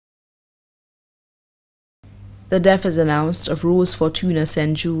The death is announced of Rose Fortuna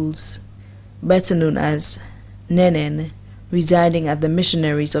St. Jules, better known as Nenen, residing at the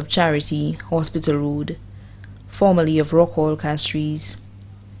Missionaries of Charity Hospital Road, formerly of Rockhall Castries,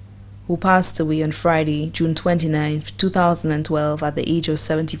 who passed away on Friday, June 29, 2012 at the age of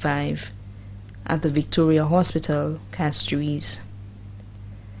 75 at the Victoria Hospital, Castries.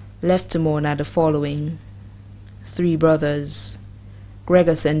 Left to mourn are the following: 3 brothers,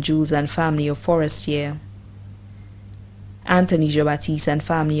 Gregor St. Jules and family of Forestier, Anthony Jean-Baptiste and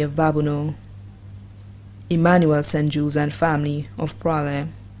family of Babono, Emmanuel St. Jules and family of Prale.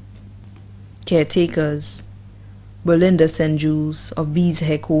 Caretakers: Belinda St. Jules of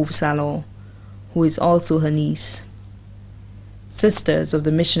Beeshead Cove Salon, who is also her niece. Sisters of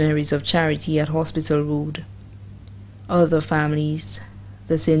the Missionaries of Charity at Hospital Road. Other families: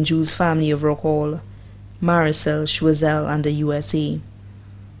 the St. Jules family of Rockhall, Maricel, Schwazel and the USA.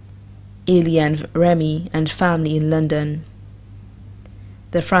 Ailey and Remy and family in London.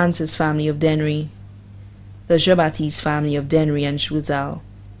 The Francis family of Dennery. The Jean-Baptiste family of Dennery and Schwazel.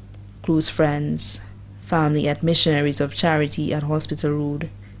 Close friends: family at Missionaries of Charity at Hospital Road,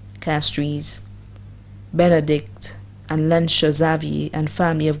 Castries. Benedict and Lensha Xavier and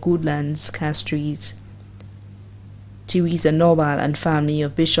family of Goodlands, Castries. Teresa Nobal and family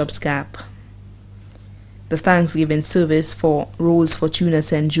of Bishop's Gap. The Thanksgiving service for Rose Fortuna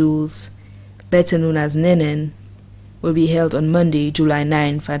St. Jules, better known as Nenen, will be held on Monday, July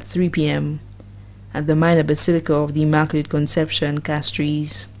 9th at 3 p.m. at the Minor Basilica of the Immaculate Conception,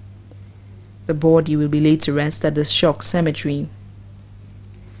 Castries. The body will be laid to rest at the Shock Cemetery.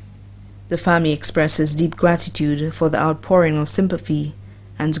 The family expresses deep gratitude for the outpouring of sympathy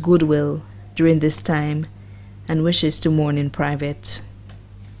and goodwill during this time and wishes to mourn in private.